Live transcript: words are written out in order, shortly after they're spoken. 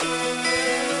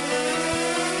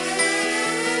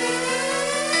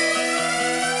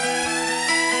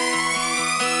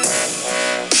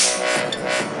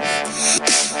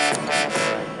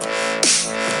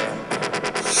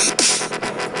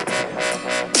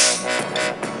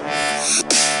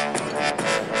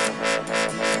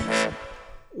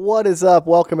What is up?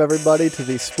 Welcome, everybody, to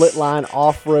the Split Line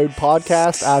Off-Road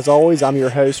Podcast. As always, I'm your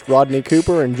host, Rodney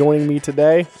Cooper, and joining me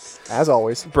today, as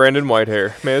always, Brandon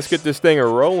Whitehair. Man, let's get this thing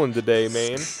a-rolling today,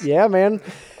 man. Yeah, man.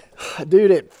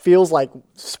 Dude, it feels like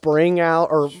spring out,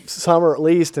 or summer at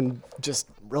least, and just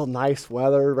real nice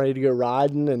weather, ready to go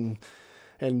riding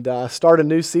and start a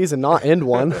new season, not end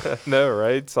one. No,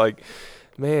 right? It's like,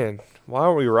 man, why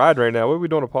aren't we riding right now? What are we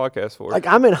doing a podcast for? Like,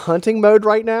 I'm in hunting mode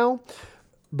right now,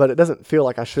 but it doesn't feel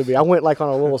like I should be. I went like on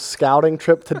a little scouting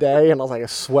trip today, and I was like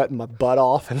sweating my butt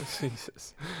off, and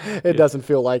Jesus. It doesn't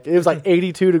feel like it was like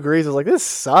 82 degrees. I was like, this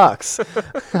sucks.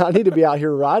 I need to be out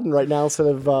here riding right now instead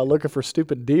of looking for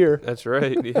stupid deer. That's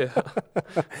right. Yeah.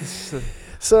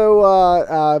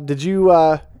 So, did you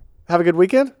have a good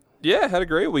weekend? Yeah, had a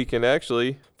great weekend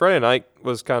actually. Friday night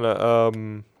was kind of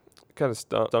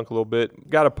stunk a little bit.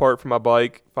 Got a part for my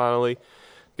bike finally.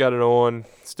 Got it on.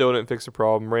 Still didn't fix the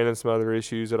problem. Ran into some other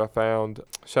issues that I found.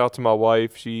 Shout out to my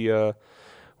wife. She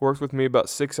worked with me about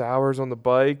 6 hours on the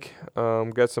bike.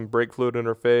 Got some brake fluid in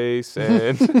her face,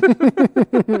 and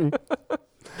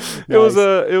it was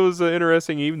an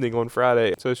interesting evening on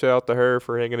Friday. So shout out to her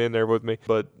for hanging in there with me.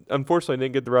 But unfortunately,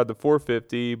 didn't get to ride the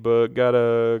 450. But got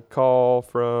a call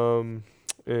from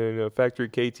factory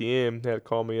KTM. Had to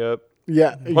call me up.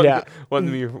 Yeah,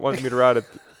 wanted me to ride a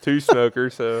two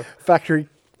smoker. So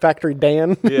Factory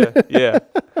Dan. yeah,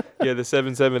 the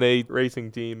 778 racing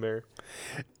team there.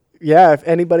 Yeah, if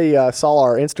anybody saw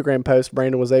our Instagram post,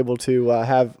 Brandon was able to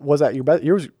have. Was that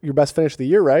your best finish of the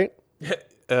year, right?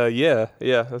 Yeah.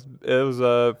 It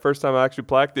was first time I actually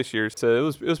plaqued this year, so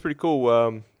it was pretty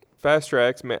cool. Fast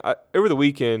tracks, man. Over the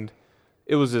weekend,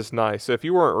 it was just nice. So if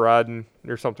you weren't riding,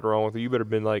 there's something wrong with you. You better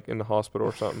been like in the hospital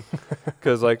or something,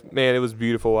 because like, man, it was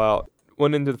beautiful out.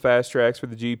 Went into the fast tracks for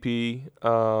the GP.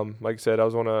 Like I said, I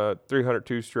was on a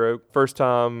 302 stroke. First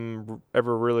time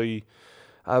ever really.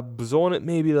 I was on it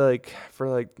maybe like for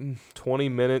like 20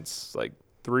 minutes, like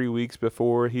 3 weeks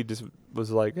before. He just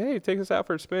was like, hey, take us out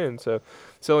for a spin. So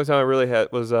it's the only time I really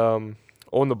had was on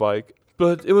the bike.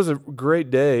 But it was a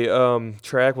great day.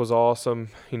 Track was awesome.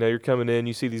 You're coming in,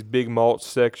 you see these big mulch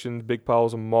sections, big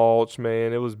piles of mulch,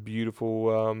 man. It was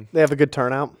beautiful. They have a good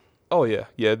turnout? Oh, yeah.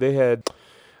 Yeah, they had,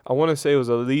 I want to say it was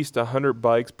at least 100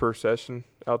 bikes per session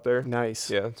out there. Nice.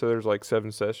 Yeah, so there's like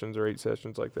 7 sessions or 8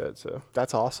 sessions like that. So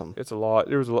that's awesome. It's a lot.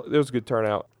 There was a good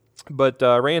turnout. But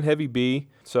ran heavy B,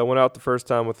 so I went out the first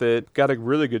time with it. Got a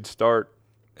really good start.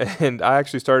 And I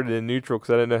actually started in neutral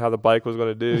because I didn't know how the bike was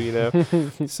going to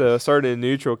do, So I started in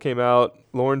neutral, came out.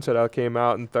 Lauren said I came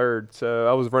out in third. So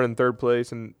I was running third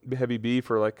place in heavy B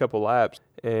for like a couple laps.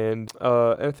 And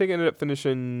I think I ended up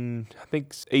finishing,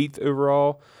 8th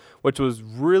overall, which was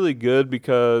really good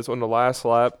because on the last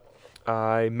lap,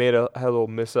 I had a little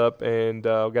miss up and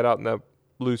got out in that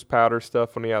loose powder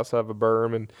stuff on the outside of a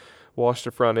berm and washed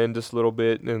the front end just a little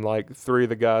bit. And like 3 of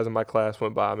the guys in my class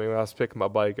went by me when I was picking my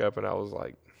bike up, and I was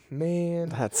like, man,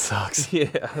 that sucks.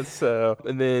 Yeah. So,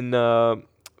 and then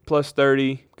plus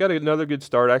 30, got another good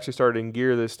start. I actually started in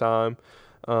gear this time.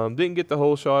 Didn't get the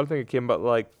whole shot. I think it came about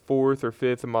like 4th or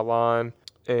 5th in my line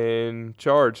and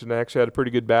charged, and I actually had a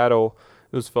pretty good battle.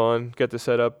 It was fun. Got to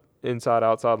set up inside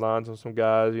outside lines on some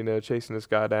guys, chasing this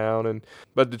guy down,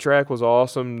 but the track was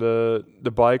awesome.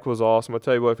 The bike was awesome. I'll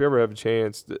tell you what, if you ever have a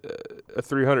chance, a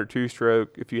 302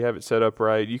 stroke, if you have it set up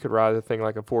right, you could ride the thing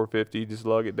like a 450, just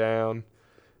lug it down.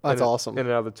 That's awesome. In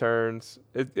and out of the turns.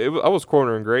 I was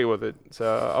cornering great with it,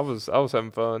 so I was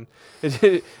having fun.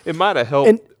 It might have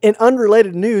helped. In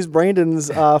unrelated news,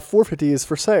 Brandon's 450 is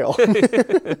for sale.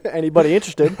 Anybody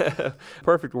interested?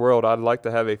 Perfect world. I'd like to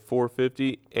have a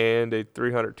 450 and a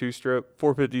 302 stroke.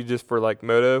 450 just for like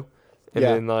moto, and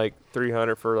then like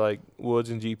 300 for like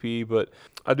woods and GP. But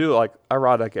I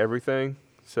ride like everything.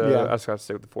 So I just got to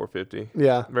stick with the 450.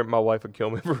 Yeah. My wife would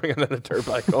kill me for bringing another dirt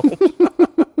bike home.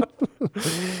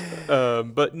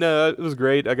 But no, it was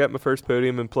great. I got my first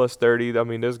podium in plus 30. I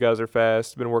mean, those guys are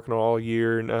fast. Been working on all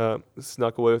year and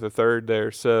snuck away with a third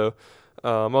there. So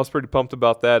I was pretty pumped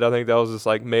about that. I think that was just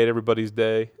like made everybody's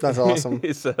day. That's awesome.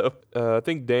 So I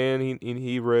think Dan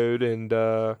he rode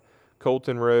and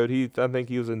Colton rode. I think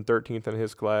he was in 13th in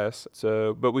his class.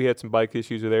 So, but we had some bike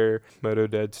issues there, moto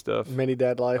dad stuff. Mini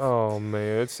dad life. Oh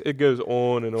man, it goes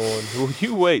on and on. Well,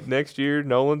 you wait next year. I'm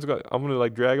gonna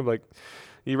like drag him like.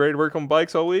 You ready to work on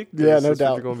bikes all week? Yeah, no doubt. That's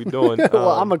what you're going to be doing. Well,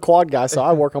 I'm a quad guy, so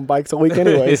I work on bikes a week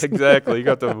anyways. Exactly. You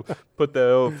got to put the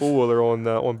old four-wheeler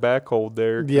on back hold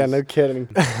there. Yeah, no kidding.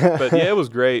 But, yeah, it was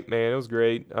great, man. It was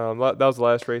great. That was the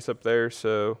last race up there,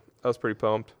 so I was pretty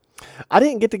pumped. I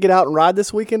didn't get to get out and ride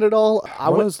this weekend at all.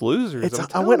 One of those losers.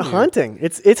 I went hunting.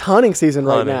 It's hunting season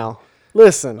right now.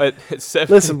 Listen,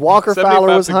 Walker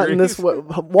Fowler was degrees.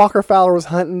 Walker Fowler was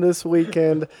hunting this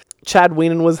weekend. Chad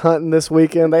Weenan was hunting this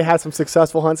weekend. They had some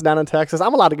successful hunts down in Texas.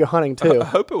 I'm allowed to go hunting too. I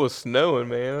hope it was snowing,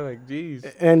 man. Like, geez.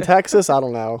 In Texas, I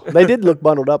don't know. They did look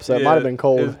bundled up, so it might have been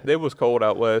cold. It was cold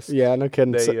out west. Yeah, no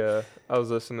kidding. I was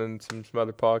listening to some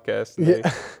other podcasts. And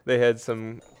they had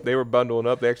some. They were bundling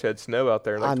up. They actually had snow out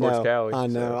there, like towards Cali. I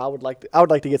know. So. I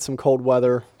would like to get some cold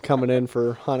weather coming in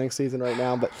for hunting season right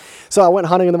now. But so I went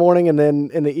hunting in the morning, and then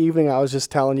in the evening, I was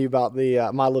just telling you about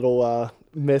my little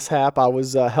mishap. I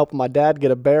was helping my dad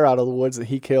get a bear out of the woods that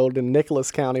he killed in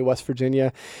Nicholas County, West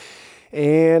Virginia,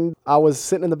 and I was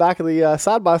sitting in the back of the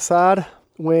side by side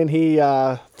when he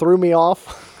threw me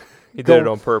off. He did it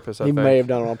on purpose, I think. He may have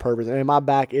done it on purpose. And my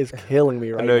back is killing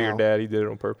me right now. I know your dad. He did it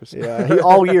on purpose. Yeah.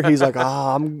 All year he's like,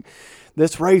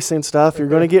 this racing stuff, you're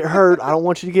going to get hurt. I don't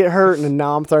want you to get hurt. And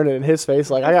now I'm throwing it in his face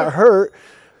like, I got hurt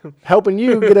helping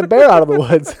you get a bear out of the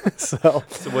woods. So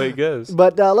that's the way it goes.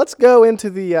 But let's go into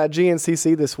the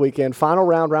GNCC this weekend. Final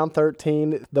round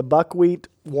 13. The Buckwheat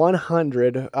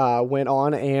 100 went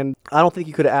on, and I don't think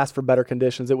you could have asked for better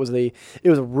conditions. It was a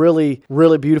really,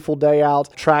 really beautiful day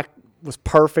out. Track was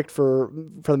perfect for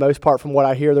the most part from what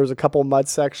I hear. There was a couple of mud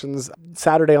sections.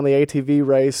 Saturday on the ATV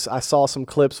race, I saw some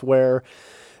clips where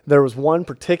there was one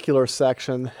particular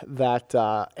section that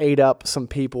ate up some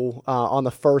people on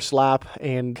the first lap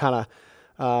and kind of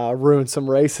ruined some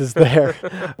races there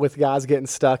with guys getting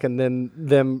stuck and then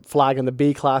them flagging the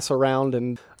B class around.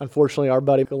 And unfortunately, our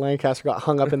buddy Lancaster got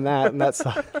hung up in that, and that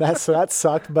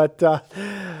sucked. But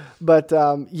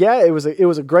it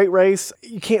was a great race.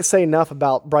 You can't say enough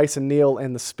about Bryson Neal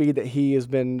and the speed that he has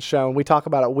been shown. We talk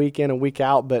about it week in and week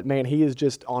out, but man, he is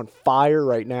just on fire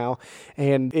right now,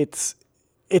 and it's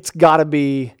got to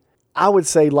be, I would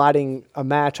say, lighting a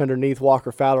match underneath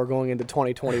Walker Fowler going into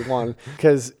 2021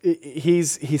 because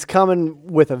he's coming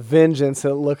with a vengeance,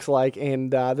 it looks like.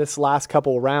 And this last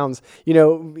couple of rounds,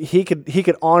 he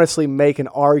could honestly make an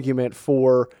argument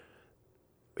for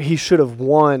he should have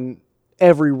won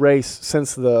every race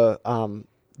since the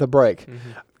break,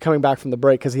 coming back from the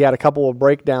break, because he had a couple of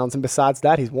breakdowns, and besides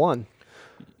that, he's won.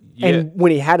 Yeah. And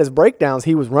when he had his breakdowns,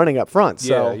 he was running up front.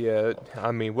 So. Yeah.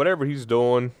 I mean, whatever he's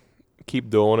doing, keep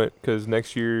doing it, because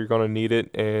next year you're going to need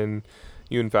it, and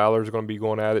you and Fowler's going to be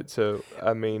going at it. So,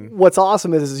 I mean, what's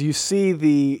awesome is you see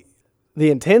the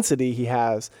intensity he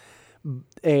has,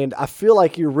 and I feel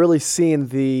like you're really seeing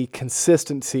the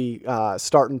consistency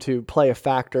starting to play a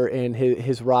factor in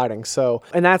his riding. So,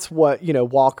 and that's what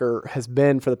Walker has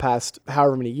been for the past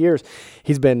however many years.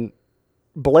 He's been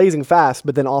blazing fast,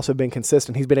 but then also been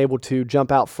consistent. He's been able to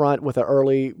jump out front with an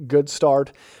early good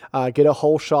start, get a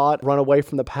hole shot, run away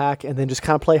from the pack, and then just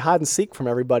kind of play hide and seek from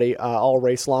everybody all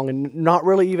race long and not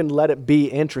really even let it be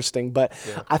interesting. But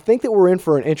I think that we're in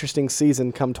for an interesting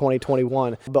season come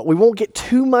 2021. But we won't get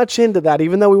too much into that,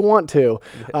 even though we want to,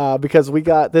 because we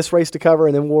got this race to cover,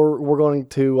 and then we're going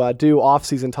to do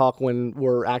off-season talk when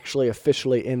we're actually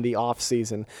officially in the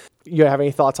off-season. You have any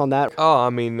thoughts on that? Oh,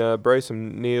 I mean,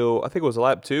 Bryson Neal, I think it was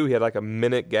lap 2. He had like a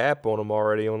minute gap on him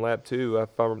already on lap 2,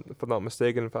 if I'm not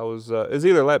mistaken. It was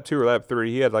either lap 2 or lap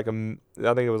 3. He had I think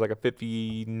it was like a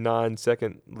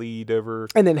 59-second lead over.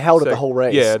 And then held it the whole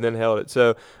race. Yeah, and then held it.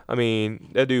 So, I mean,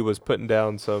 that dude was putting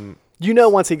down some.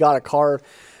 Once he got a card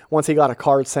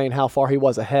saying how far he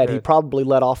was ahead, he probably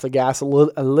let off the gas a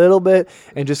little bit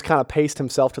and just kind of paced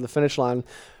himself to the finish line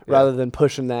rather than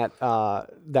pushing that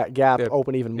gap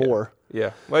open even more.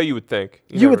 Yeah. Well, you would think.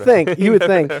 You would think.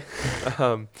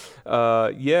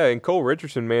 And Cole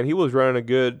Richardson, man, he was running a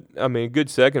good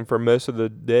second for most of the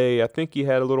day. I think he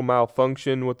had a little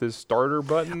malfunction with his starter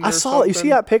button. I saw it. You see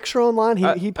that picture online?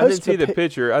 He posted. I didn't see the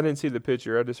picture. I didn't see the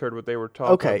picture. I just heard what they were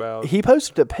talking about. He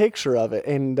posted a picture of it,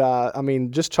 and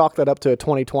just chalk that up to a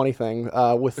 2020 thing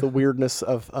with the weirdness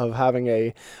of having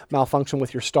a malfunction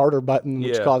with your starter button,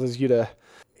 which causes you to.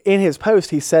 In his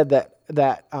post, he said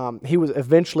that he was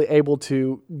eventually able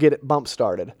to get it bump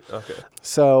started. Okay.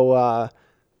 So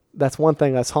that's one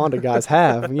thing us Honda guys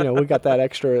have. We got that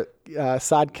extra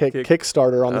sidekick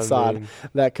Kickstarter on the side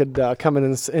that could come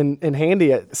in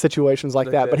handy at situations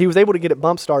like that. But he was able to get it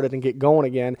bump started and get going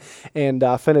again and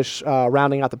finish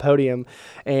rounding out the podium.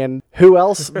 And who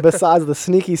else besides the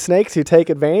sneaky snakes who take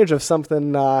advantage of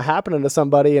something happening to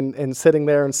somebody and sitting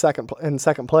there in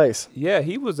second place? Yeah,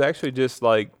 he was actually just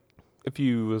like, if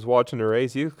you was watching the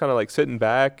race, he was kind of like sitting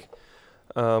back.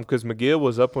 Because McGill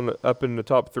was up in the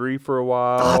top 3 for a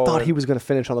while. I thought he was going to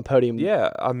finish on the podium.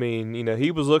 Yeah, I mean,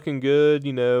 he was looking good,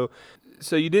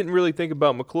 So you didn't really think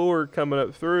about McClure coming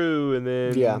up through, and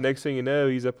then next thing you know,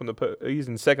 he's up on he's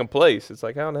in second place. It's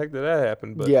like, how in the heck did that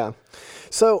happen? But yeah.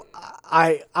 So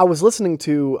I was listening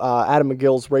to Adam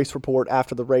McGill's race report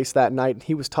after the race that night, and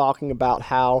he was talking about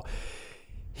how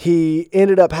he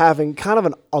ended up having kind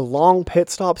of a long pit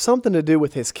stop, something to do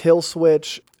with his kill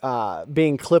switch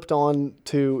being clipped on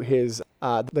to his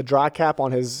the dry cap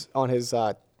on his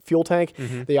fuel tank,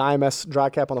 the IMS dry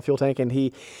cap on the fuel tank, and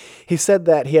he said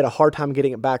that he had a hard time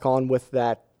getting it back on with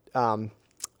that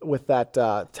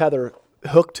tether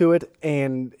hooked to it,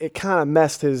 and it kind of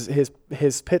messed his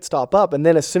pit stop up. And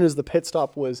then as soon as the pit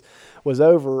stop was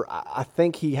over, I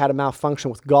think he had a malfunction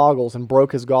with goggles and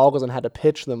broke his goggles and had to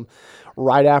pitch them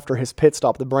right after his pit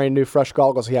stop, the brand new fresh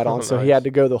goggles he had on. So he had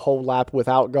to go the whole lap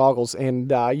without goggles. And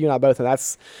you and I both know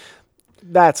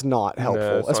that's not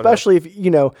helpful, especially if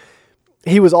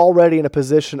he was already in a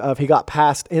position of he got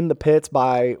passed in the pits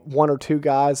by one or two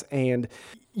guys, and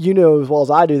you know as well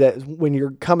as I do that when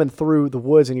you're coming through the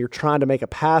woods and you're trying to make a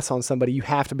pass on somebody, you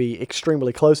have to be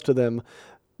extremely close to them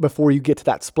before you get to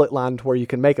that split line to where you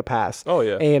can make a pass. Oh,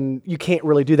 yeah. And you can't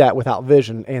really do that without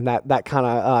vision, and that kind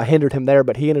of hindered him there,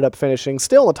 but he ended up finishing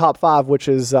still in the top 5, which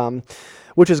is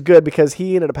good because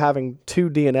he ended up having 2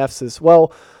 DNFs.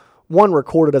 Well, one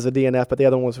recorded as a DNF, but the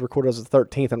other one was recorded as a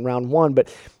 13th in round 1,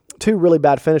 but 2 really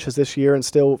bad finishes this year and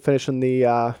still finishing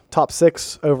the top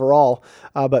 6 overall,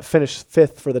 but finished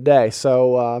 5th for the day.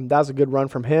 So that was a good run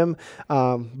from him,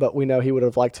 but we know he would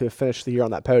have liked to have finished the year on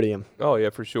that podium. Oh,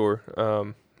 yeah, for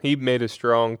sure. He made us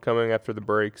strong coming after the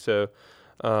break, so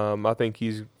I think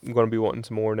he's going to be wanting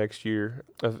some more next year,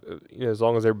 as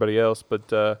long as everybody else.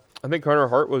 But I think Hunter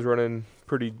Hart was running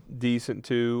pretty decent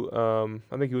too.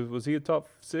 I think was he a top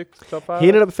 6, top 5? He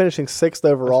ended up finishing 6th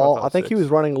overall. I think he was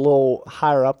running a little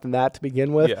higher up than that to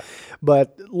begin with. Yeah.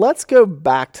 But let's go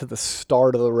back to the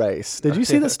start of the race. Did you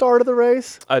see the start of the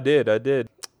race? I did. I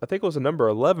think it was a number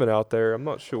 11 out there. I'm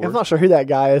not sure. I'm not sure who that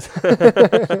guy is.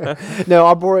 No,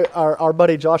 our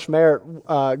buddy Josh Merritt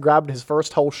grabbed his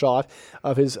first hole shot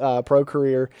of his pro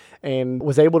career and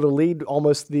was able to lead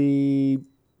almost the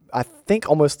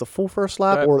full first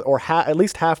lap, or at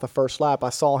least half the first lap.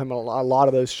 I saw him in a lot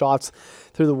of those shots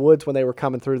through the woods when they were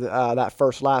coming through that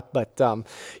first lap. But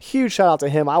huge shout out to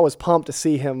him. I was pumped to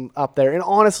see him up there. And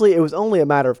honestly, it was only a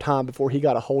matter of time before he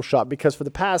got a hole shot, because for the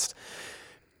past,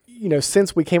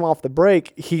 since we came off the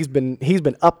break, he's been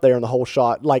up there in the whole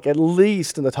shot, like at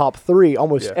least in the top 3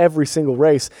 almost every single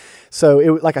race. So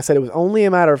like I said, it was only a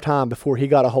matter of time before he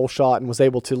got a whole shot and was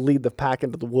able to lead the pack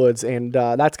into the woods. And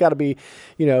that's got to be,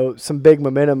 some big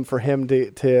momentum for him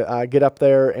to get up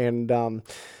there and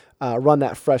run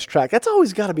that fresh track. That's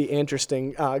always got to be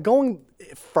interesting. Going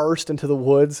first into the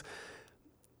woods,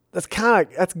 that's got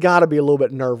to be a little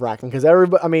bit nerve wracking because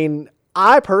everybody.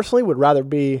 I personally would rather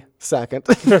be second.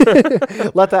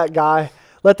 Let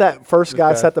that first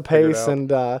guy set the pace, and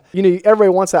everybody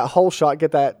wants that whole shot,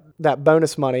 get that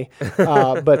bonus money.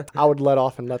 But I would let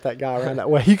off and let that guy around that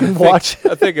way. You can watch.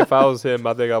 I think if I was him,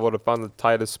 I think I would have found the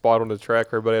tightest spot on the track.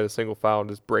 Everybody had a single file and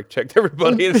just brake checked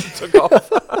everybody and just took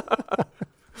off.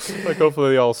 Like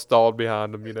hopefully they all stalled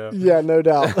behind him, Yeah, no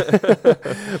doubt.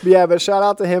 But shout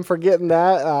out to him for getting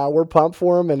that. We're pumped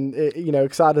for him, and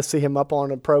excited to see him up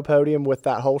on a pro podium with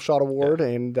that whole shot award. Yeah.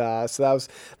 And so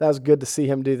that was good to see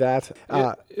him do that.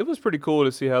 It was pretty cool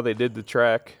to see how they did the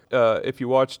track. If you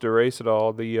watched the race at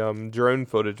all, the drone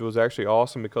footage was actually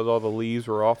awesome because all the leaves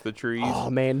were off the trees. Oh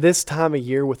man, this time of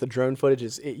year with the drone footage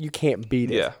you can't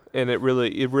beat it. Yeah, and it really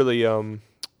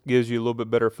gives you a little bit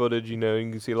better footage. You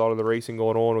can see a lot of the racing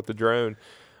going on with the drone.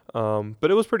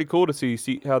 But it was pretty cool to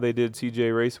see how they did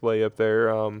CJ Raceway up there.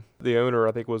 The owner,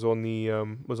 I think, was on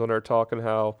there talking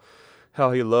how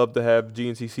he loved to have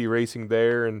GNCC racing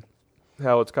there, and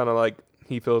how it's kind of like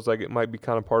he feels like it might be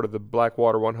kind of part of the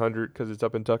Blackwater 100 because it's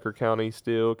up in Tucker County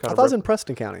still. I thought it was in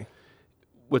Preston County.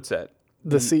 What's that?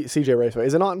 The CJ Raceway.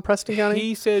 Is it not in Preston County?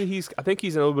 He said I think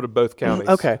he's in a little bit of both counties.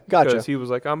 Okay, gotcha. Because he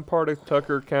was like, I'm part of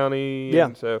Tucker County. Yeah.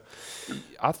 And so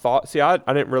I thought, I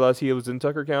didn't realize he was in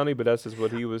Tucker County, but that's just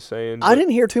what he was saying. I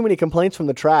didn't hear too many complaints from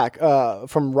the track,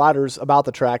 from riders about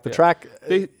the track. The track.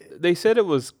 They said it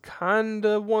was kind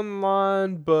of one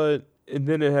line, and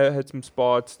then it had some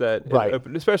spots that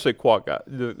opened, especially quad guy,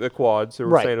 the quads. They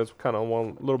were saying it was kind of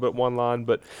a little bit one line,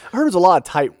 but I heard it was a lot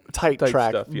of tight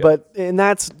track. Stuff, yeah. But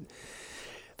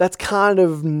that's kind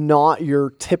of not your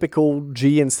typical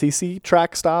GNCC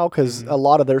track style because a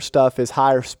lot of their stuff is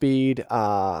higher speed,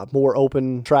 more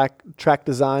open track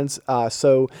designs.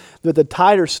 So the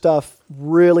tighter stuff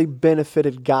really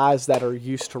benefited guys that are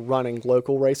used to running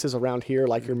local races around here,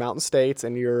 like your Mountain States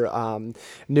and your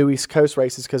New East Coast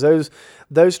races, because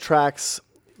those tracks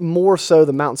more so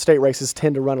the Mountain State races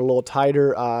tend to run a little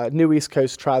tighter. New East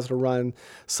Coast tries to run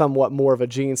somewhat more of a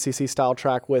GNCC style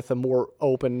track with a more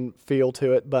open feel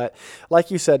to it. But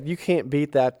like you said, you can't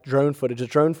beat that drone footage. The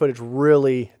drone footage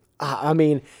really, I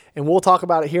mean, and we'll talk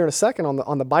about it here in a second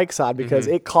on the bike side because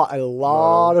it caught a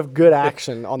lot of good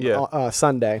action on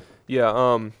Sunday.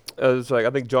 Yeah. It's like I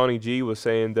think Johnny G was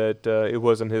saying that it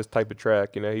wasn't his type of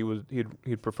track. You know,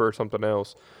 he'd prefer something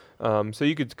else. So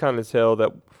you could kind of tell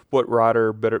that what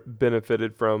rider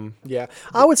benefited from. Yeah,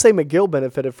 I would say McGill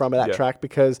benefited from that track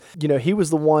because he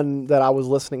was the one that I was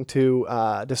listening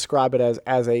to describe it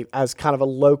as kind of a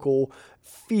local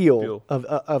feel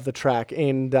of the track,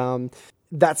 and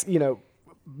that's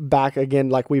back again,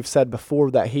 like we've said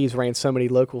before, that he's ran so many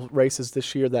local races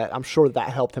this year that I'm sure that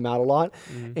helped him out a lot,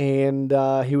 and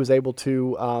he was able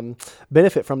to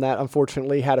benefit from that.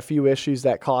 Unfortunately, had a few issues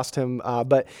that cost him,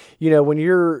 but when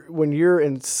you're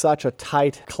in such a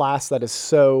tight class that is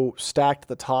so stacked at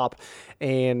the top,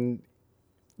 and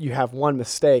you have one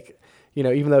mistake,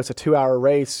 even though it's a 2-hour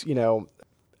race,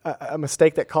 a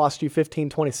mistake that cost you 15,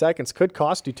 20 seconds could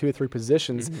cost you 2 or 3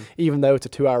 positions, even though it's a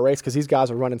 2-hour race, because these guys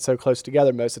are running so close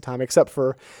together most of the time, except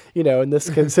for, in this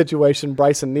situation,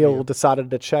 Bryson Neal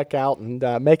decided to check out and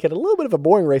make it a little bit of a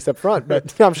boring race up front,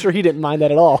 but I'm sure he didn't mind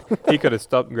that at all. He could have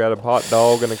stopped and grabbed a hot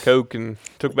dog and a Coke and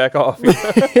took back off.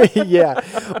 Yeah.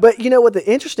 But what the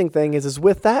interesting thing is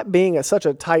with that being such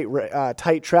a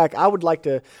tight track, I would like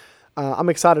to I'm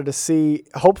excited to see,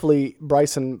 hopefully,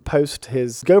 Bryson post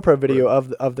his GoPro video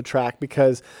of the track,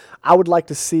 because I would like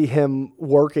to see him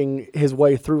working his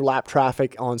way through lap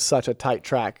traffic on such a tight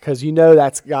track, because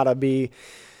that's got to be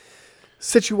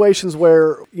situations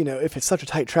where, if it's such a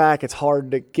tight track, it's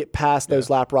hard to get past those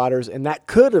lap riders, and that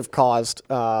could have caused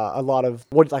a lot of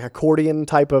like accordion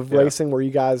type of racing where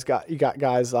you got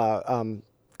guys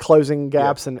closing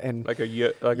gaps and like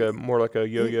a more like a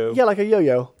yo-yo. Yeah, like a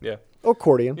yo-yo. Yeah.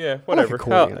 Accordion. Yeah, whatever.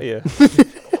 Like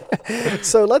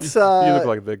So let's. you look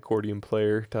like the accordion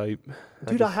player type.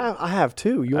 Dude, I have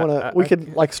too. You wanna? We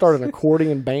could start an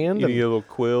accordion band. You need a little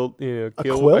quilt. A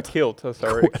kilt. Oh,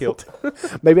 sorry, a kilt.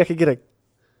 Maybe I could get a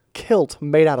kilt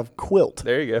made out of quilt.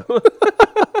 There you go.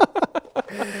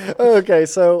 Okay,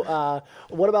 so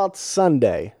what about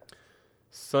Sunday?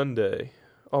 Sunday.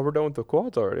 Oh, we're done with the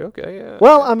quads already. Okay, yeah.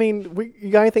 Well, I mean,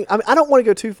 you got anything? I mean, I don't want to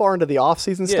go too far into the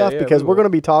off-season stuff because we're going to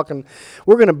be talking.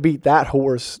 We're going to beat that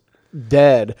horse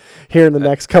dead here in the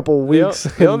next couple of weeks.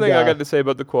 The only thing I got to say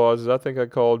about the quads is I think I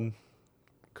called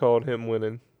him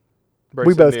winning.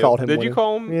 We both called him winning. Did you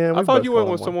call him? Yeah, I thought you went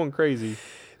with someone crazy.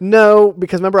 No,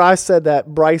 because remember I said that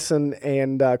Bryson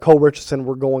and Cole Richardson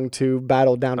were going to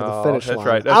battle down to the finish line.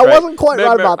 Right, I wasn't quite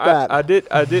right about that. I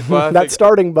did. Well, that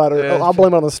starting button. Yeah. I'll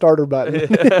blame it on the starter button.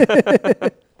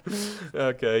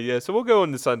 Okay, yeah. So we'll go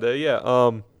into Sunday.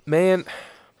 Yeah. Man,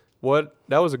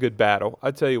 that was a good battle. I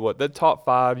tell you what, that top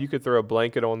 5, you could throw a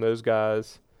blanket on those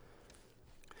guys.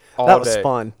 That was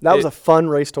fun. That was a fun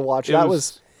race to watch. It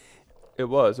was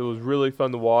really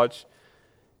fun to watch.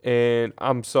 And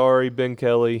I'm sorry, Ben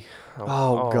Kelly.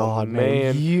 Oh God,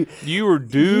 man! You were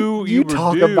due. You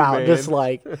talk about just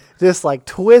like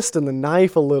twisting the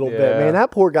knife a little bit, man. That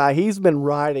poor guy. He's been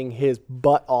riding his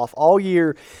butt off all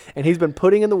year, and he's been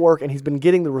putting in the work, and he's been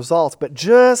getting the results, but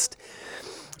just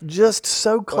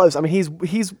so close. I mean,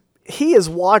 he has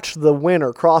watched the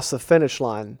winner cross the finish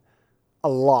line a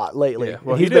lot lately. Yeah.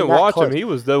 Well, he didn't watch him. He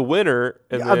was the winner.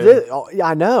 And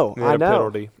I know.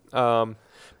 Penalty.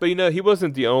 But, he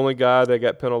wasn't the only guy that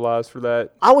got penalized for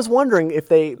that. I was wondering if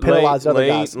they penalized other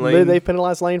guys. Did they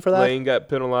penalize Lane for that? Lane got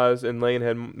penalized, and Lane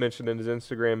had mentioned in his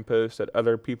Instagram post that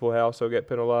other people also got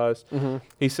penalized. Mm-hmm.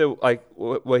 He said,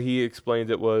 what he explained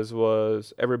it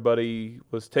was everybody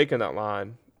was taking that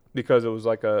line because it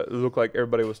looked like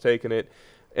everybody was taking it.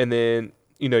 And then,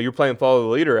 you're playing follow the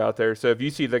leader out there. So if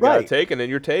you see the guy taking it,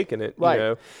 you're taking it,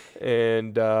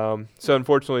 And so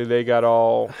unfortunately they got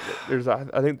all –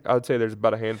 I think I would say there's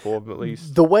about a handful of them at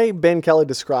least. The way Ben Kelly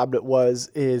described it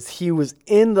is he was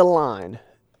in the line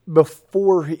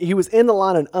before – he was in the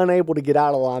line and unable to get out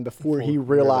of the line before he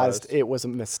realized it was a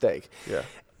mistake. Yeah.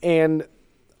 And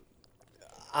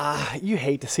you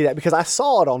hate to see that because I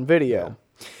saw it on video.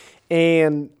 Yeah.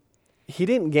 And – he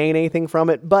didn't gain anything from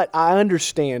it, but I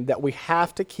understand that we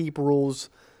have to keep rules,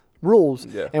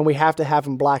 and we have to have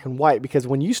them black and white, because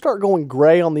when you start going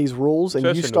gray on these rules and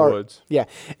you start,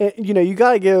 and, you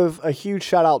got to give a huge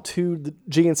shout out to the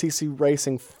GNCC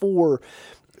Racing for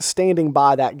standing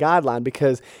by that guideline,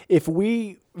 because if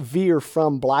we veer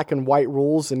from black and white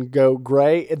rules and go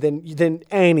gray, then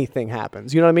anything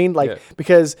happens. You know what I mean?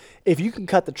 Because if you can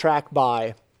cut the track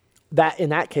by that, in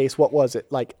that case, what was it,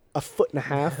 like a foot and a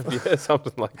half. Yeah,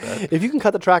 something like that. If you can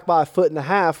cut the track by a foot and a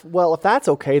half, well, if that's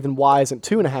okay, then why isn't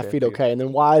 2.5 feet okay? And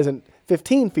then why isn't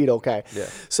 15 feet okay? Yeah.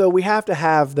 So we have to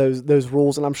have those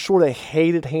rules, and I'm sure they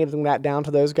hated handing that down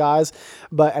to those guys.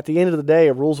 But at the end of the day,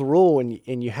 a rule's a rule,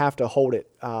 and you have to hold it.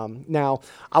 Now,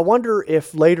 I wonder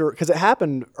if later, because it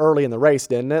happened early in the race,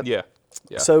 didn't it? Yeah.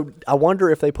 Yeah. So I wonder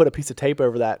if they put a piece of tape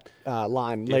over that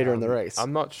line later in the race.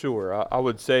 I'm not sure. I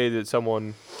would say that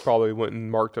someone probably went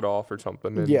and marked it off or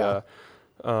something. And, Yeah.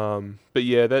 But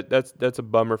yeah, that's a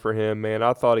bummer for him, man.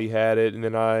 I thought he had it, and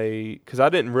then because I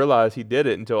didn't realize he did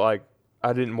it until I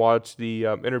didn't watch the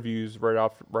interviews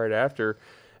right after,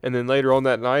 and then later on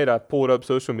that night I pulled up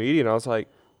social media and I was like,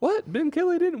 "What? Ben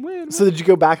Kelly didn't win?" So did you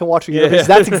go back and watch the interviews?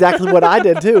 That's exactly what I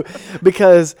did too,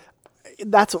 because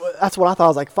that's what I thought. I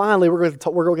was like, finally, we're going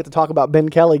to get to talk about Ben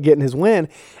Kelly getting his win,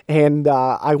 and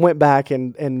I went back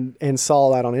and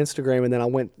saw that on Instagram, and then I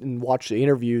went and watched the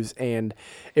interviews, and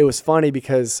it was funny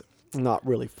because. Not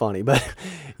really funny, but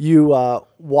you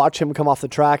watch him come off the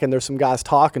track and there's some guys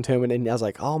talking to him, and I was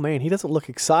like, oh man, he doesn't look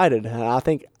excited. And I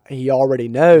think he already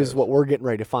knows what we're getting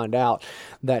ready to find out,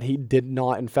 that he did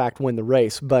not in fact win the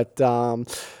race. But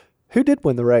who did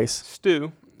win the race?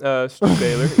 Stu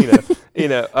Baylor,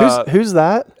 Who's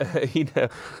that?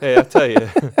 Hey, I'll tell you,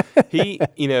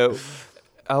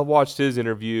 I watched his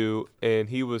interview and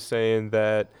he was saying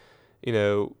that,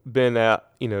 Ben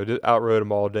just outrode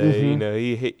him all day.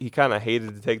 Mm-hmm. He kind of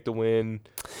hated to take the win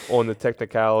on the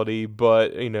technicality,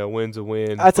 but win's a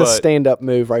win. That's a stand-up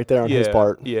move right there on his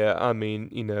part. Yeah, I mean,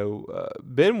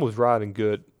 Ben was riding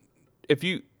good. If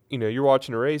you're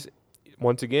watching a race,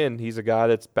 once again, he's a guy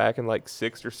that's back in like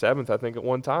 6th or 7th, I think, at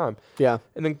one time. Yeah,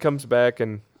 and then comes back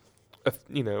and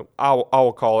I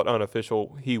will call it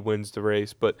unofficial. He wins the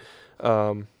race, but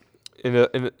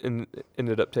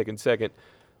ended up taking second.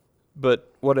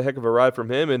 But what a heck of a ride from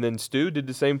him. And then Stu did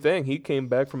the same thing. He came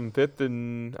back from 5th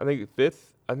and I think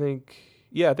 5th. I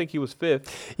think he was 5th.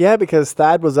 Yeah, because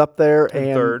Thad was up there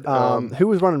and third. Who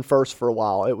was running first for a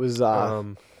while? It was.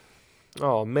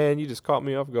 Oh man, you just caught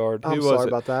me off guard. I'm sorry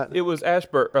about that. It was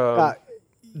Ashburn.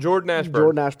 Jordan Ashburn.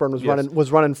 Jordan Ashburn was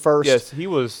running first. Yes, he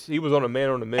was on a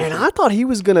mission. And I thought he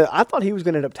was gonna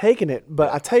end up taking it.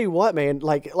 But I tell you what, man,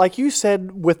 like you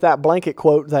said with that blanket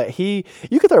quote that you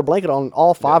could throw a blanket on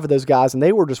all 5 of those guys, and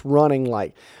they were just running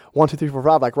like 1, 2, 3, 4,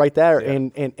 5, like right there,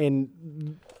 and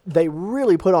they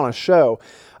really put on a show.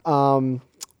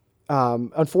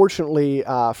 Unfortunately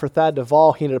for Thad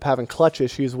Duvall, he ended up having clutch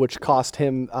issues, which cost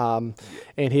him.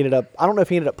 And he ended up, I don't know if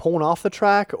he ended up pulling off the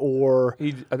track or.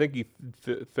 I think he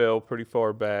fell pretty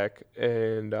far back,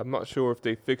 and I'm not sure if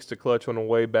they fixed the clutch on the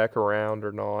way back around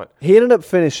or not. He ended up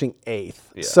finishing 8th.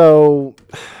 Yeah. So,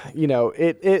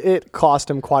 it cost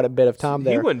him quite a bit of time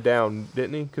there. He went down,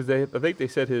 didn't he? Because I think they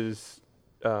said his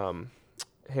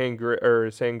hand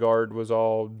guard was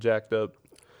all jacked up.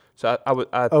 So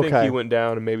I think he went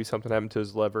down and maybe something happened to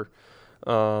his lever.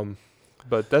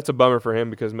 But that's a bummer for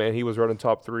him because, man, he was running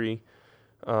top 3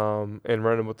 and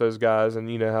running with those guys.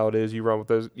 And you know how it is. You run with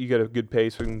those. You get a good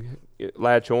pace and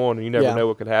latch on, and you never know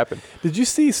what could happen. Did you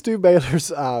see Stu Baylor's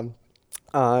shout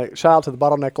out to the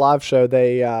Bottleneck Live show?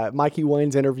 Mikey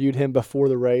Waynes interviewed him before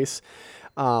the race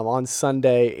on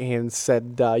Sunday and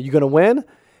said, you going to win?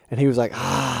 And he was like,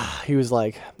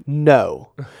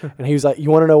 no. And he was like, you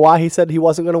want to know why he said he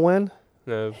wasn't going to win?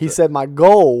 No. He said, my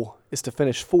goal is to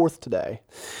finish 4th today.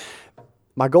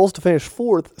 My goal is to finish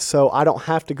 4th so I don't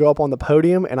have to go up on the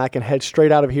podium and I can head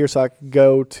straight out of here so I can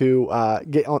go to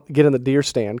get in the deer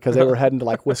stand because they were heading to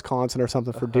like Wisconsin or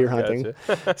something for deer hunting.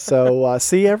 So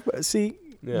you're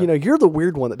the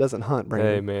weird one that doesn't hunt,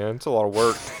 Brandon. Hey, man, it's a lot of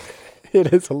work.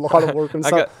 It is a lot of work.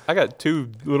 I got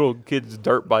 2 little kids'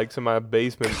 dirt bikes in my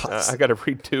basement. I got to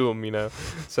redo them,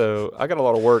 So I got a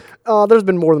lot of work. There's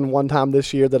been more than one time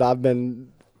this year that I've been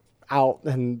out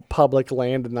in public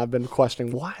land and I've been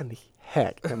questioning, why in the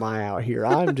heck am I out here?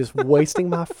 I'm just wasting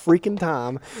my freaking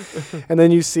time. And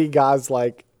then you see guys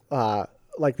like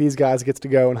these guys gets to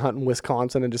go and hunt in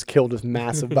Wisconsin and just kill just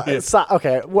massive.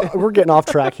 Okay, we're getting off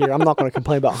track here. I'm not going to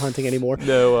complain about hunting anymore.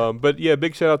 No, but yeah,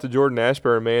 big shout out to Jordan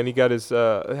Ashburn, man. He got his.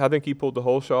 I think he pulled the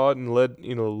whole shot and led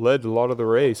a lot of the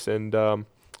race, and so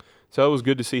it was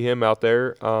good to see him out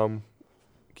there.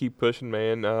 Keep pushing,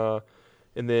 man.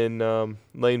 And then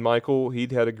Lane Michael,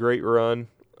 he'd had a great run.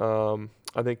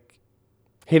 I think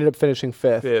he ended up finishing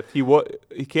 5th.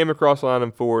 He came across the line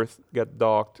in 4th, got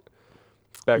docked.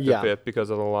 Back to 5th because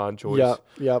of the line choice.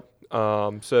 Yep.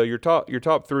 So your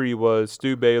top 3 was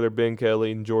Stu Baylor, Ben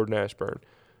Kelly, and Jordan Ashburn.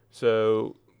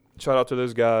 So shout out to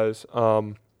those guys.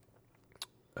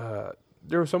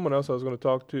 There was someone else I was going to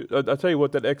talk to. I'll tell you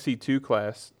what, that XC2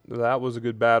 class, that was a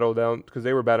good battle down because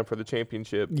they were battling for the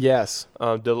championship. Yes.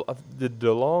 Did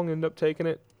DeLong end up taking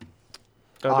it?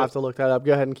 I'll have to look that up.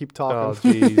 Go ahead and keep talking.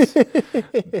 Oh,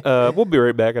 jeez. We'll be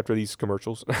right back after these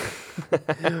commercials.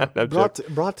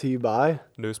 Brought to you by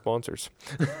no sponsors.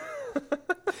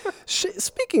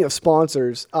 Speaking of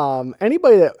sponsors,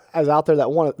 anybody that is out there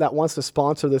that wants to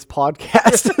sponsor this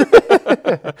podcast,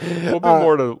 we'll be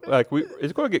more to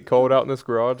it's going to get cold out in this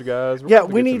garage, guys.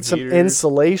 We need some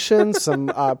insulation, some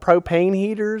propane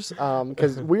heaters,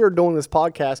 because we are doing this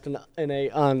podcast in a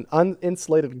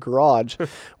uninsulated garage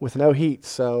with no heat.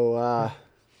 So,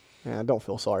 don't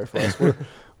feel sorry for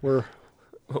us.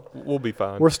 We'll be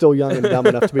fine. We're still young and dumb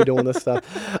enough to be doing this stuff.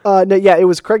 It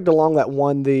was Craig DeLong that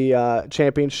won the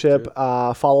championship,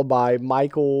 followed by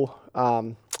Michael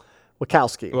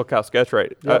Wachowski. Wachowski, that's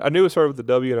right. Yep. I knew it started with the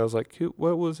W, and I was like,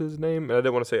 what was his name? And I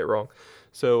didn't want to say it wrong.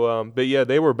 So,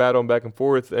 they were battling back and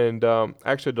forth, and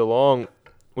actually DeLong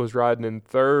was riding in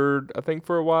third, I think,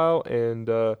 for a while, and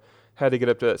had to get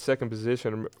up to that second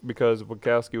position because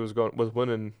Wachowski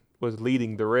was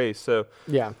leading the race. So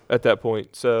at that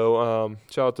point. So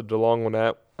shout out to DeLong on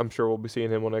that. I'm sure we'll be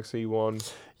seeing him on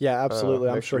XC1. Yeah, absolutely.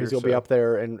 I'm sure he's going to be up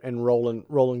there and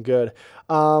rolling good.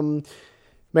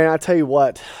 Man, I tell you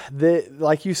what,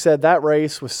 like you said, that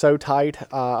race was so tight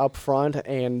up front,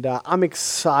 and I'm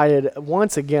excited.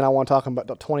 Once again, I want to talk about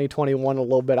 2021 a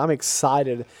little bit. I'm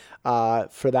excited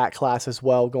for that class as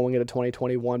well going into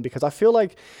 2021 because I feel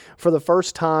like for the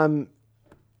first time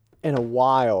in a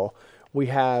while, we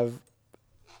have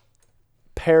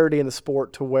parity in the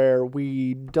sport to where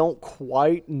we don't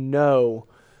quite know.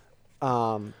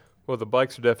 Well, the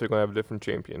bikes are definitely going to have a different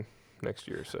champion next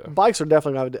year. So bikes are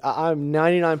definitely going to have I'm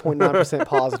 99.9%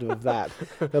 positive of that.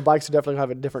 The bikes are definitely going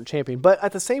to have a different champion. But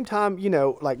at the same time,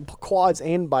 like quads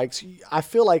and bikes, I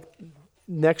feel like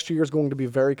next year is going to be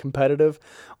very competitive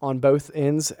on both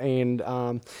ends, and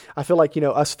I feel like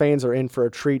us fans are in for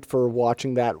a treat for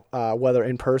watching that, whether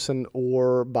in person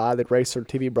or by the Racer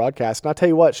TV broadcast. And I tell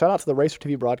you what, shout out to the Racer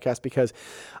TV broadcast because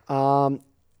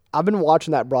I've been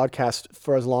watching that broadcast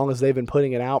for as long as they've been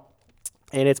putting it out,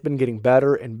 and it's been getting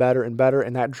better and better and better.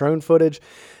 And that drone footage,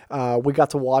 we got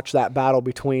to watch that battle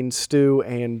between Stu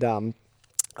and Ben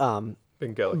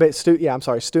Kelly.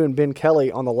 Stu and Ben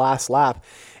Kelly on the last lap.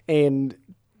 And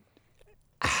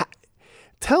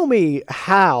tell me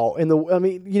how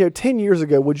 10 years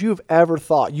ago, would you have ever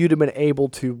thought you'd have been able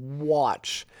to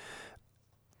watch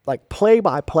like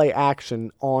play-by-play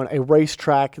action on a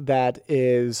racetrack that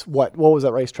is what was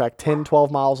that racetrack, 10,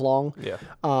 12 miles long? Yeah.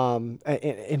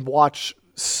 And watch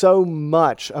so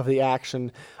much of the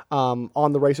action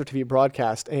on the Racer TV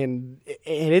broadcast, and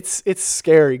it's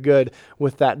scary good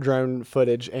with that drone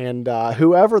footage. And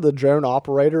whoever the drone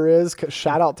operator is,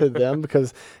 shout out to them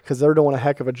because they're doing a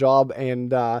heck of a job.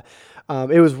 And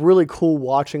it was really cool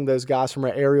watching those guys from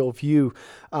an aerial view,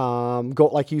 go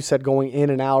like you said, going in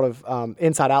and out of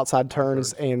inside-outside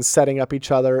turns and setting up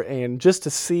each other, and just to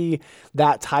see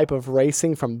that type of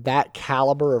racing from that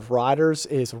caliber of riders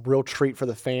is a real treat for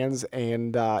the fans.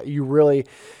 And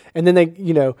and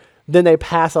then they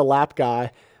pass a lap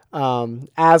guy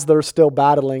as they're still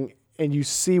battling, and you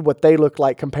see what they look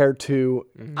like compared to,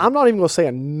 I'm not even going to say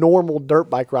a normal dirt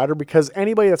bike rider, because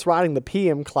anybody that's riding the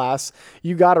PM class,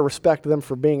 you got to respect them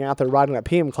for being out there riding that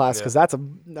PM class, because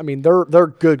they're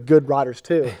good riders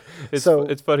too.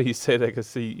 It's funny you say that,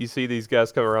 because you see these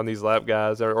guys come around, these lap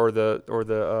guys, or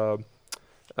the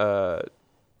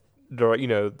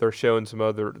they're showing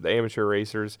the amateur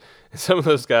racers, and some of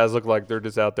those guys look like they're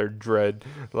just out there dread,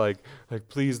 like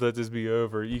please let this be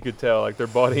over. You could tell like their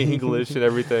body English and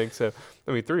everything. So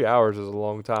 3 hours is a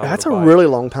long time. That's a really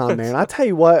long time, man. I tell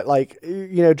you what,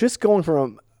 just going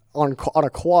from on a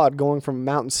quad, going from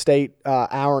Mountain State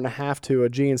hour and a half to a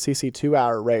GNCC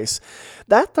 2-hour race,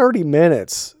 that 30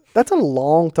 minutes, that's a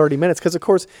long 30 minutes, because of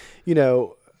course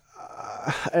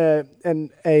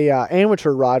an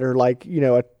amateur rider,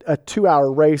 a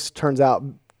 2-hour race turns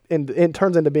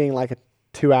into being like a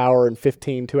 2 hour and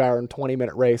 15, 2 hour and 20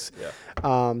 minute race,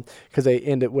 because they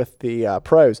end it with the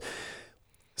pros.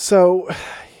 So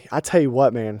I tell you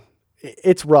what, man,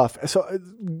 it's rough. So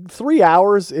 3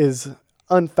 hours is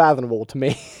unfathomable to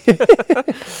me.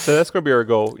 So that's going to be our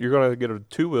goal. You're going to get a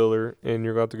 2-wheeler, and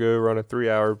you're going to have to go run a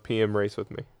 3-hour PM race with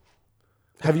me.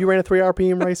 Have you ran a 3-hour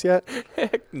PM race yet?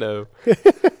 Heck no.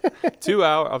 2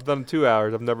 hours. I've done 2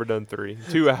 hours. I've never done 3.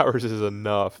 2 hours is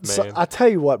enough, man. So I tell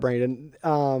you what, Brandon,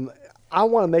 I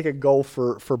want to make a goal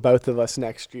for both of us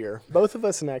next year. Both of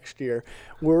us next year,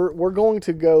 we're going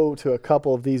to go to a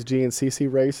couple of these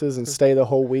GNCC races and stay the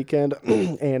whole weekend.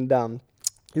 And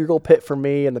You're going to pit for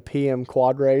me in the PM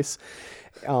quad race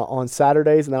on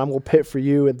Saturdays, and then I'm going to pit for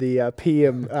you in the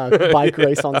PM bike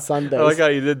race on Sundays. I like how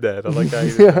you did that.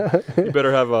 You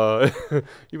better have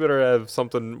you better have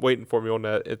something waiting for me on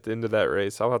that at the end of that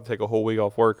race. I'll have to take a whole week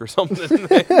off work or something.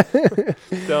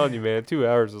 I'm telling you, man, 2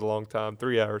 hours is a long time.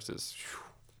 3 hours is.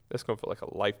 That's going to feel like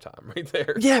a lifetime right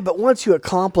there. Yeah, but once you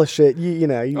accomplish it, you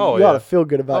ought to feel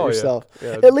good about yourself.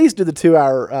 Yeah. At least do the 2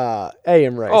 hour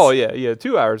AM race. Oh, yeah.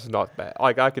 2 hours is not bad.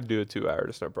 Like, I could do a 2 hour,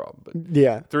 that's no problem. But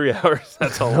yeah. 3 hours,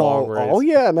 that's a long race. Oh,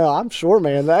 yeah. No, I'm sure,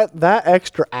 man. That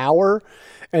extra hour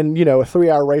and, a 3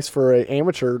 hour race for an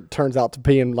amateur turns out to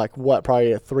being like what,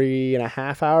 probably a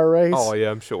 3.5 hour race? Oh, yeah,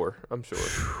 I'm sure.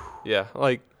 Yeah,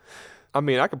 like, I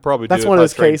mean, I could probably That's do it. That's one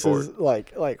of those cases,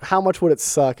 like how much would it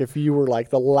suck if you were like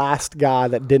the last guy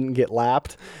that didn't get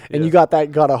lapped and you got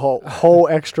a whole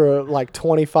extra like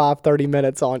 25, 30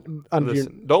 minutes on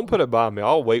Listen, don't put it by me.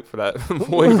 I'll wait for that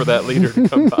wait for that leader to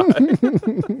come by.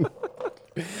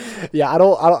 Yeah,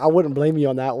 I wouldn't blame you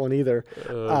on that one either.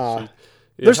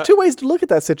 There's two ways to look at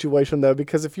that situation, though,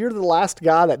 because if you're the last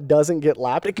guy that doesn't get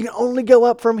lapped, it can only go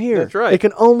up from here. That's right. It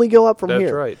can only go up from here.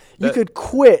 That's right. You could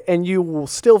quit, and you will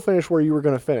still finish where you were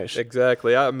going to finish.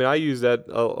 Exactly. I mean, I use that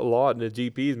a lot in the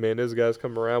GPs, man. Those guys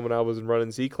come around when I was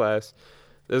running C-Class.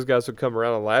 Those guys would come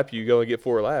around and lap you. You go and get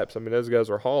 4 laps. I mean, those guys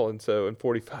were hauling, so in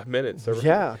 45 minutes.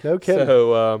 Yeah, no kidding.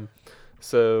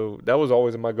 So that was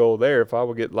always my goal there. If I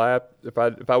would get lapped, if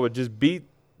I would just beat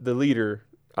the leader,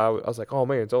 I was like, oh,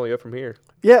 man, it's only up from here.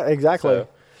 Yeah, exactly.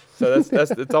 So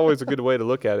that's it's always a good way to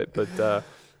look at it. But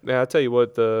man, I tell you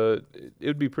what, it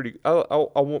would be pretty.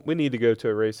 We need to go to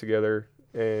a race together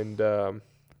and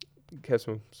have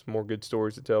some more good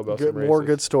stories to tell about some races. More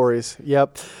good stories.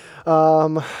 Yep.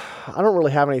 I don't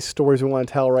really have any stories we want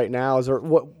to tell right now. Is there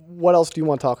what else do you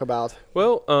want to talk about?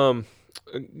 Well,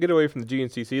 get away from the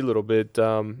GNCC a little bit.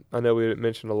 I know we didn't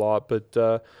mention a lot,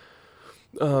 but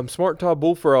Smart Top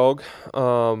Bullfrog.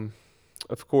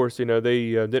 Of course, they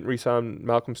didn't re-sign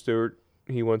Malcolm Stewart.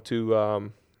 He went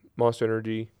to Monster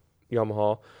Energy,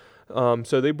 Yamaha.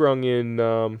 So they brung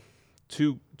in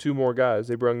two more guys.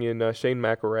 They brung in Shane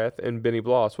McElrath and Benny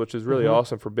Bloss, which is really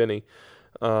awesome for Benny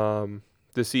to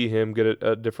see him get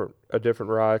a different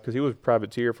ride because he was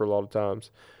privateer for a lot of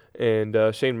times. And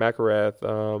Shane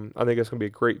McElrath, I think that's going to be a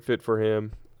great fit for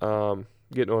him,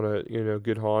 getting on a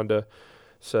good Honda.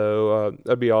 So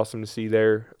that'd be awesome to see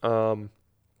there.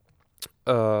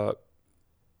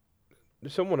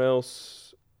 Someone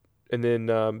else, and then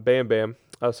Bam Bam.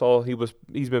 I saw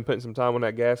he's been putting some time on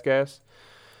that gas.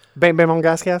 Bam Bam on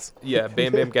gas. Yeah,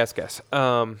 Bam Bam gas.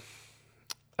 I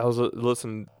was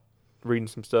reading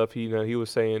some stuff. He was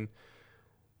saying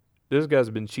this guy's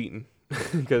been cheating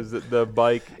because the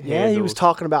bike. Yeah, he was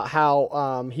talking about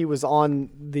how he was on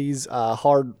these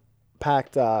hard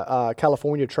packed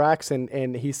California tracks,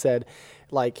 and he said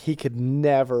like he could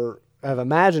never have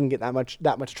imagined getting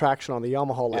that much traction on the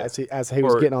Yamaha as he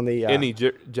was getting on the any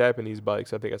Japanese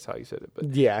bikes. I think that's how you said it.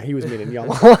 But yeah, he was meaning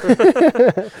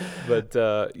Yamaha. But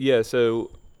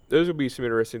so those would be some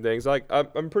interesting things. Like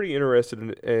I'm pretty interested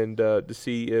in to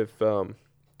see if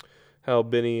how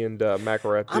Benny and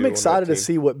McElrath do. I'm excited to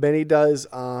see what Benny does.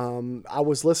 I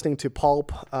was listening to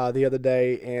Pulp the other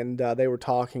day, and they were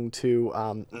talking to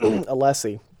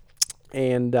Alessi,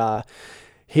 and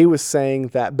he was saying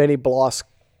that Benny Bloss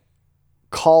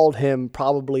called him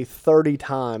probably 30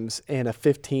 times in a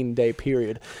 15-day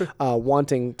period,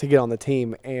 wanting to get on the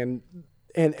team, and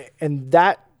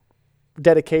that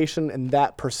dedication and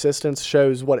that persistence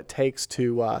shows what it takes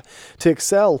to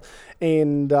excel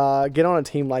and get on a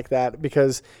team like that,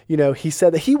 because he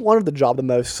said that he wanted the job the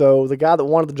most, so the guy that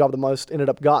wanted the job the most ended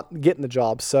up getting the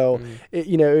job. So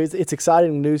it's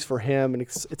exciting news for him, and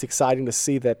it's exciting to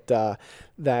see that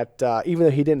even though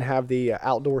he didn't have the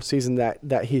outdoor season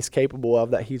that he's capable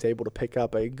of, that he's able to pick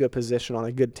up a good position on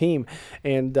a good team,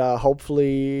 and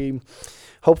hopefully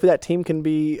that team can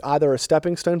be either a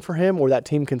stepping stone for him, or that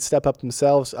team can step up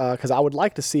themselves, because I would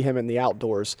like to see him in the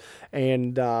outdoors.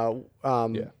 And, I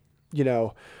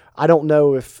don't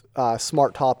know if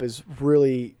Smart Top is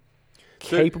really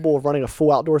capable of running a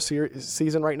full outdoor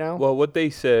season right now. Well, what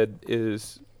Tony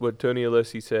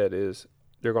Alessi said is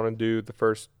they're going to do the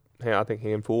first, I think,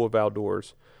 handful of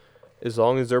outdoors. As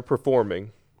long as they're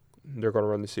performing, they're going to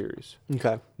run the series.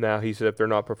 Okay. Now, he said if they're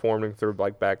not performing, if they're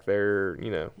like back there,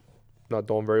 not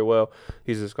doing very well,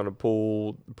 he's just going to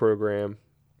pull the program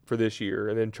for this year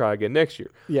and then try again next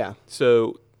year. Yeah.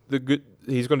 So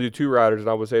he's going to do 2 riders, and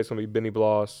I would say it's going to be Benny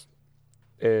Bloss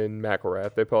and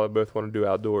McElrath. They probably both want to do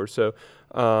outdoors. So,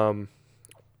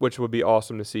 which would be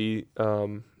awesome to see.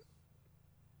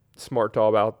 Smart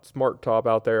Top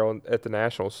out there at the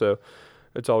Nationals. So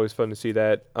it's always fun to see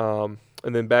that.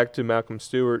 And then back to Malcolm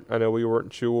Stewart. I know we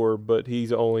weren't sure, but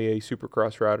he's only a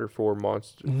Supercross rider for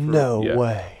Monster. No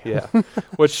way. Yeah,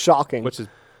 which Shocking. Which is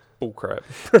bullcrap,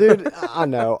 dude. I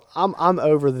know. I'm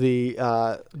over the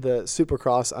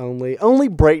Supercross only. Only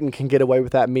Brayton can get away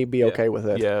with that. Me be okay with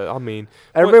it. Yeah, I mean,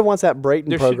 everybody wants that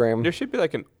Brayton program. There should be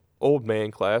like an old man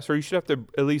class, or you should have to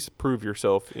at least prove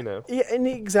yourself. Yeah, and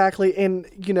exactly. And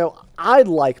I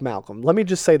like Malcolm. Let me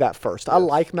just say that first. Yes. I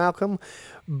like Malcolm,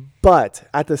 but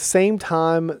at the same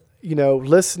time,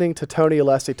 listening to Tony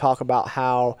Alessi talk about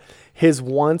how his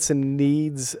wants and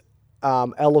needs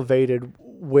elevated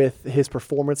with his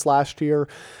performance last year,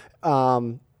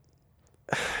 kind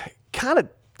of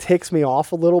ticks me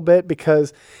off a little bit,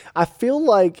 because I feel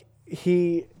like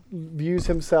he views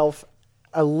himself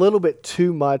a little bit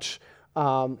too much,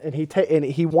 and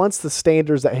he wants the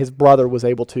standards that his brother was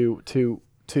able to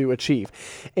achieve.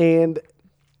 And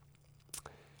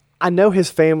I know his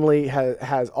family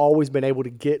has always been able to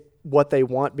get what they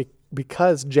want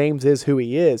because James is who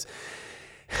he is.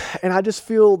 And I just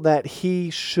feel that he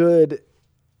should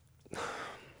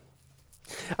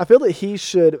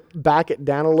back it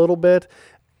down a little bit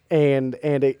and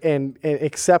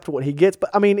accept what he gets. But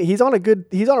I mean, he's on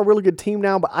a really good team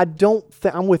now, but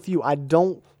I'm with you. I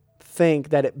don't think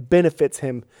that it benefits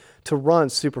him to run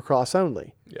Supercross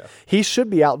only. Yeah. He should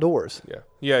be outdoors. Yeah.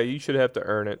 Yeah, you should have to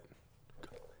earn it.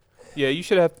 Yeah, you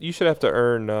should have to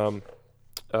earn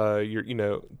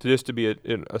just to be a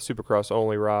Supercross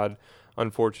only ride.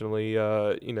 Unfortunately,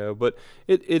 but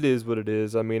it is what it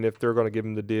is. I mean, if they're going to give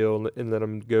him the deal and let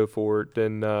him go for it,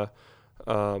 then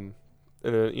we'll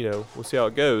see how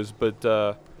it goes.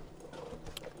 But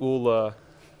we'll.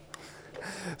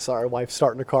 Sorry, wife's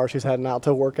starting the car. She's heading out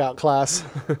to a workout class.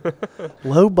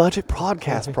 Low budget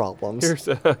podcast problems.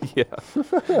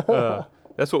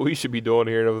 That's what we should be doing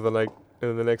here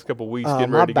in the next couple of weeks.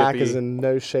 Getting my ready to back is in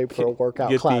no shape for a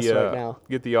workout class right now.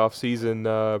 Get the off-season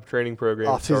training program.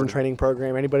 Off-season training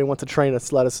program. Anybody wants to train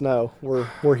us, let us know.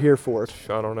 We're here for it.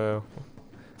 I don't know.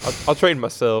 I'll train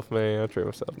myself, man. I'll train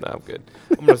myself. No, I'm good.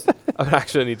 I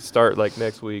actually need to start like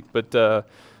next week. But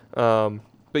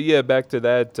yeah, back to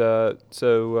that.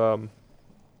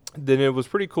 Then it was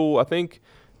pretty cool. I think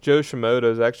Joe Shimoda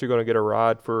is actually going to get a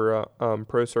ride for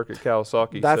Pro Circuit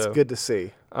Kawasaki. That's good to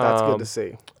see. That's good to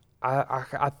see.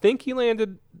 I think he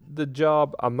landed the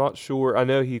job. I'm not sure. I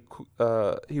know he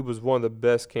was one of the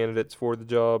best candidates for the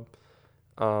job.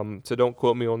 So don't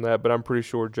quote me on that, but I'm pretty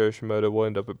sure Joe Shimoda will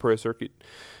end up at Pro Circuit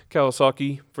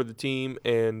Kawasaki for the team.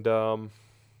 And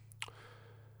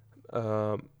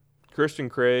Christian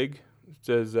Craig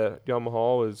says that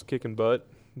Yamaha is kicking butt.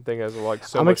 I think has much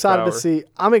power.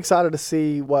 I'm excited to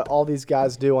see what all these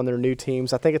guys do on their new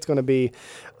teams. I think it's going to be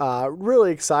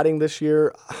really exciting this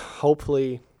year.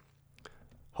 Hopefully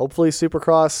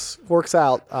Supercross works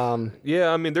out. Yeah,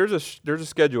 I mean, there's a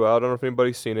schedule out. I don't know if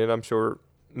anybody's seen it. I'm sure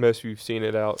most of you've seen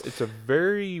it out. It's a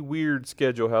very weird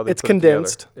schedule how they put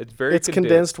condensed. It together. It's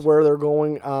condensed where they're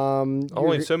going.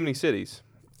 Only in so many cities.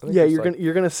 Yeah,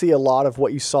 you're gonna see a lot of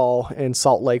what you saw in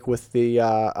Salt Lake with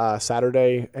the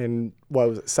Saturday and what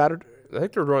was it, Saturday? I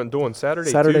think they're doing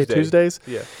Saturday Tuesdays.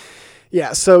 Yeah.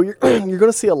 Yeah, so you're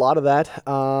gonna see a lot of that.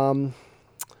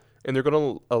 And they're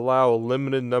going to allow a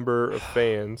limited number of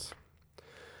fans.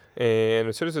 And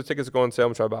as soon as the tickets go on sale,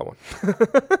 I'm going to try to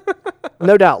buy one.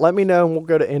 No doubt. Let me know, and we'll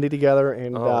go to Indy together.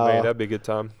 And man, that'd be a good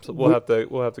time. So we'll have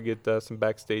to get some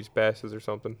backstage passes or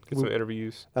something. Get some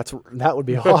interviews. That would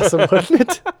be awesome, wouldn't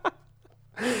it?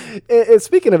 And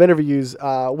speaking of interviews,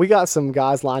 we got some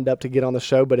guys lined up to get on the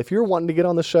show. But if you're wanting to get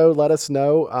on the show, let us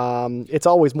know. It's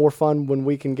always more fun when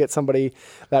we can get somebody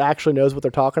that actually knows what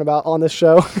they're talking about on this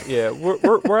show. Yeah,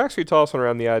 we're actually tossing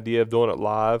around the idea of doing it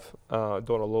live,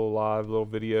 doing a little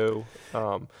video.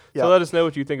 So let us know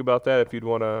what you think about that. If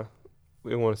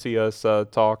we want to see us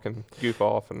talk and goof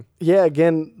off. And yeah,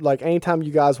 again, like anytime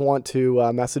you guys want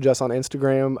to message us on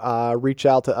Instagram, reach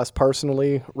out to us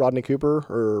personally, Rodney Cooper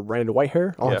or Brandon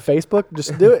Whitehair on Facebook.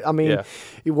 Just do it. I mean,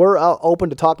 we're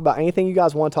open to talk about anything you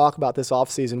guys want to talk about this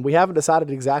off season. We haven't decided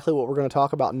exactly what we're going to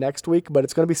talk about next week, but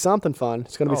it's going to be something fun.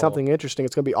 It's going to be something interesting.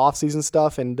 It's going to be off season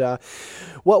stuff. And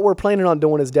what we're planning on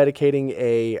doing is dedicating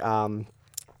a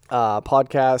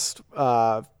podcast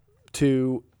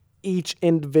to each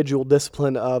individual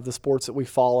discipline of the sports that we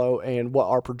follow and what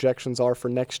our projections are for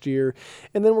next year.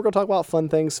 And then we're going to talk about fun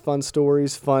things, fun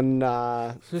stories, fun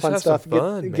stuff.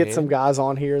 Get some guys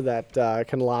on here that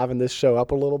can liven this show up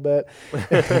a little bit.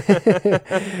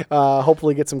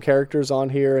 Hopefully get some characters on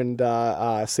here and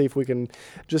see if we can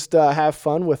just have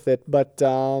fun with it. But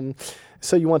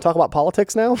So you want to talk about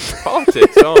politics now?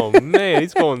 Politics? Oh, man,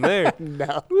 he's going there.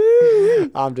 No.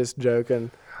 I'm just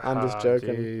joking.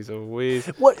 Jeez Louise.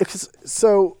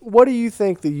 So what do you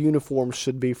think the uniform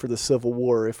should be for the Civil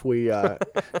War? If we, you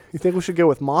think we should go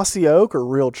with mossy oak or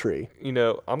real tree? You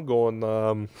know, I'm going.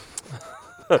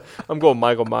 I'm going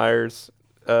Michael Myers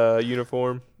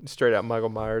uniform. Straight out Michael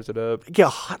Myers it up. You get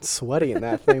hot and sweaty in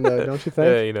that thing, though, don't you think?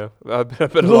 Yeah, you know, I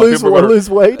bet a lot of people are lose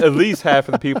weight. At least half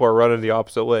of the people are running the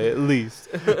opposite way. At least.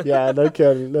 Yeah, no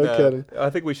kidding, no kidding.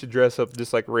 I think we should dress up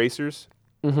just like racers.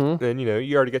 Mm-hmm. And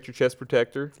you already got your chest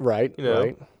protector. Right.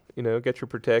 Right. Get your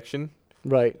protection.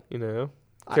 Right.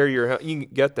 Carry your. You can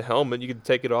get the helmet. You can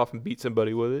take it off and beat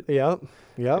somebody with it. Yep.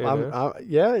 Yeah.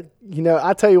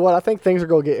 I tell you what. I think things are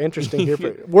going to get interesting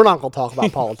here. We're not going to talk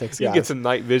about politics, guys. You get some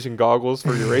night vision goggles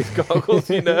for your race goggles.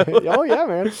 Oh yeah,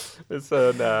 man. It's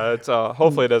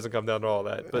hopefully it doesn't come down to all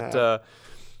that. But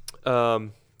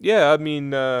yeah. I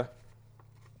mean,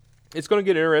 it's going to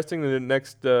get interesting in the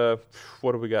next.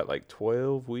 What do we got? Like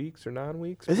 12 weeks or 9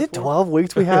 weeks? Is it 12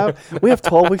 weeks we have? We have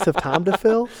 12 weeks of time to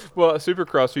fill? Well,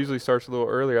 Supercross usually starts a little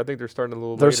earlier. I think they're starting a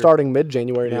little later. They're starting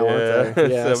mid-January now, aren't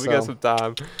they? Yeah, so we got some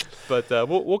time. But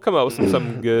we'll come up with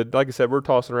something good. Like I said, we're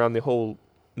tossing around the whole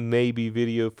maybe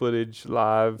video footage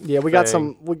live. Yeah, we got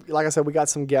some. Like I said, we got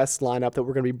some guests lined up that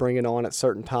we're going to be bringing on at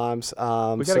certain times. We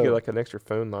got to get like an extra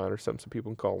phone line or something so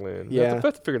people can call in. Yeah, we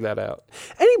have to figure that out.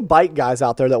 Any bike guys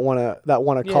out there that want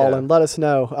to call in, let us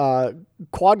know.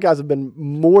 Quad guys have been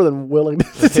more than willing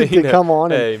to come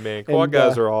on. Hey man, quad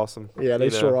guys are awesome. Yeah, they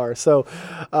sure are. So,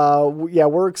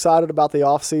 we're excited about the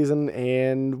off season,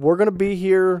 and we're going to be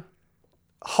here.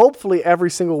 Hopefully every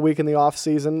single week in the off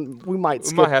season. We might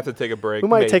have to take a break. We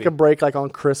might take a break like on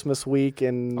Christmas week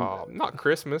and not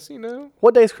Christmas,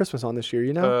 What day is Christmas on this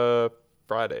year,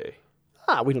 Friday.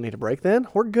 We don't need a break then.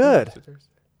 We're good.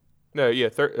 No, yeah,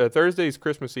 Thursday's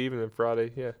Christmas Eve and then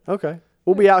Friday, yeah. Okay.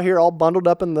 We'll be out here all bundled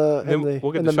up in the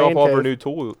we'll get to show off all of our new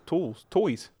toys.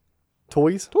 Toys?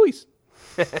 Toys.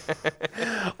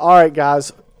 All right,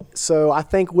 guys. So I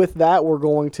think with that we're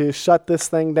going to shut this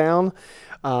thing down.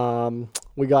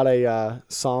 We got a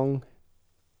song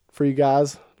for you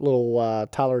guys, a little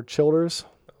Tyler Childers.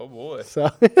 Oh boy! So,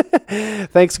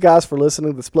 thanks guys for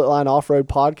listening to the Split Line Off Road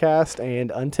Podcast,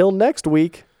 and until next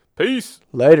week, peace.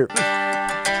 Later.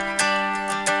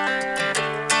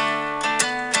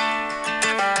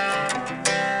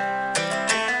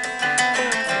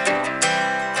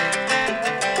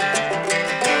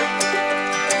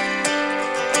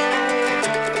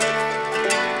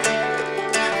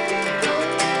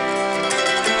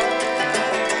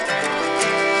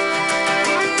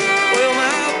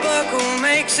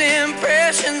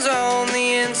 Impressions on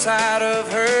the inside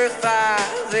of her thigh.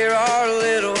 There are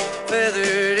little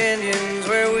feathered Indians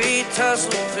where we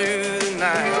tussle through the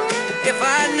night. If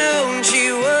I'd known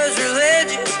she was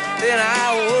religious, then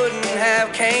I wouldn't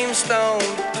have came stoned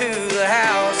to the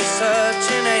house of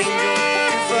such an angel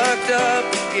who fucked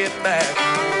up to get back.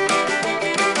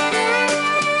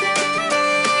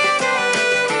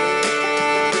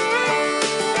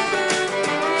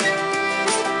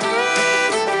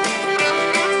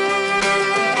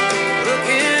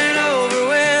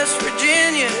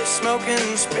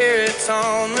 Smoking spirits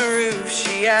on the roof.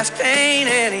 She asked, ain't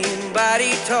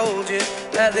anybody told you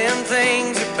that them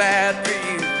things are bad for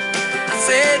you? I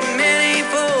said, many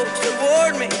folks have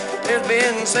warned me. There's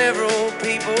been several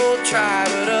people try,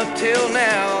 but up till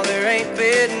now there ain't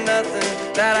been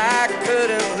nothing that I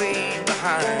couldn't leave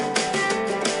behind.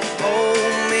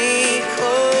 Hold me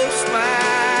close,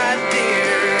 my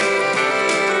dear.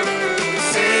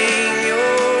 Sing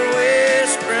your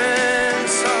whispering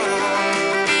song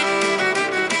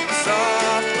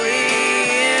softly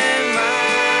in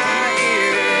my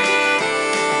ear,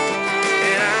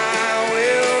 and I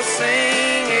will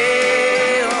sing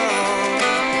along.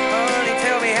 Honey,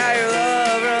 tell me how your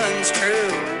love runs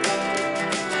true,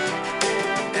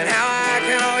 and how I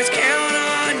can always count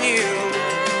on you.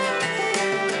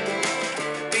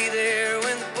 Be there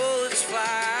when the bullets fly.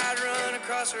 I'd run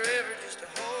across the river.